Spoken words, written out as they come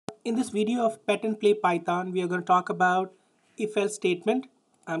In this video of Pet and Play Python, we are going to talk about if-else statement.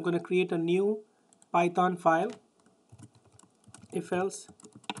 I'm going to create a new Python file, if-else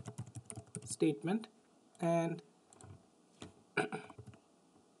statement, and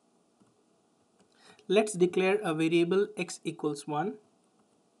let's declare a variable x equals 1,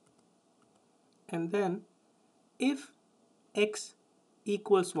 and then if x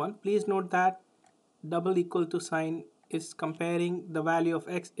equals 1, please note that double equal to sign is comparing the value of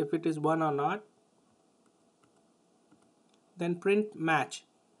x if it is 1 or not. Then print match.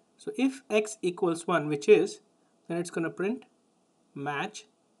 So if x equals 1, which is, then it's going to print match,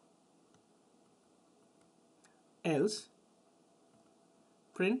 else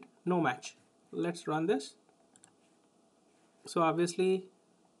print no match. Let's run this. So obviously,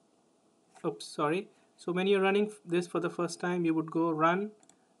 so when you're running this for the first time, you would go run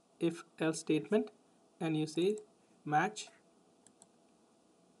if else statement and you say match.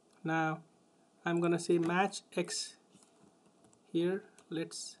 Now I'm gonna say match x here.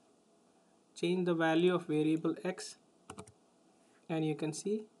 Let's change the value of variable x, and you can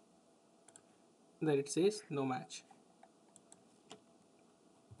see that it says no match.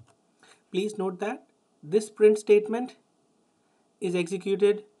 Please note that this print statement is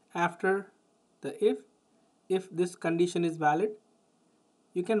executed after the if this condition is valid.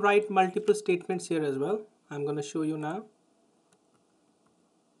 You can write multiple statements here as well. I'm going to show you now.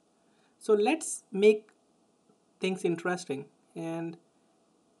 So let's make things interesting and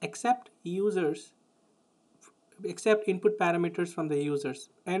accept input parameters from the users.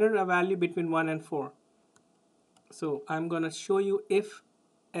 Enter a value between 1 and 4. So I'm going to show you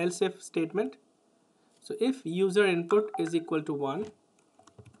else if statement. So if user input is equal to 1,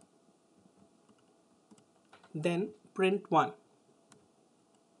 then print 1.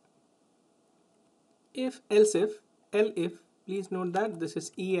 If else if, please note that this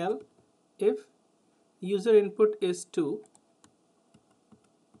is el, if user input is 2,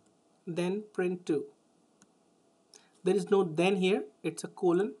 then print 2. There is no then here, it's a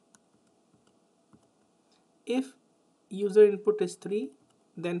colon. If user input is 3,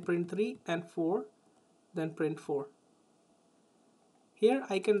 then print 3, and 4, then print 4. Here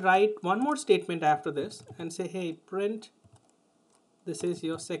I can write one more statement after this and say, hey, print, this is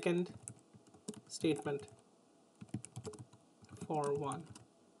your second statement for 1.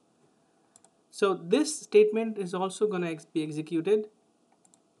 So this statement is also going to be executed,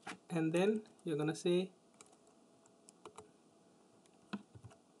 and then you're going to say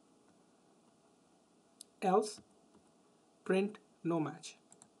else print no match.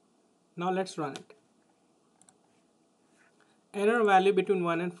 Now let's run it. Enter a value between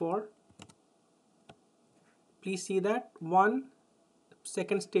 1 and 4. Please see that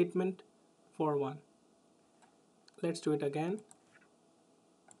second statement for 1. Let's do it again.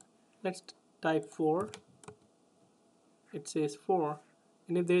 Let's type 4. It says 4,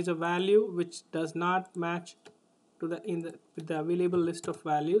 and if there is a value which does not match to with the available list of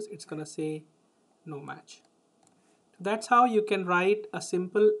values, it's going to say no match. That's how you can write a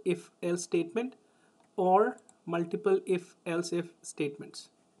simple if-else statement or multiple if-else-if statements.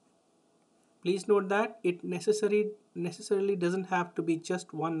 Please note that it necessarily doesn't have to be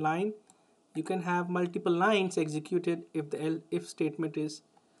just one line. You can have multiple lines executed if the if statement is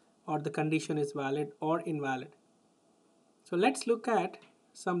or the condition is valid or invalid. So let's look at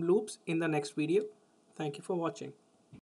some loops in the next video. Thank you for watching.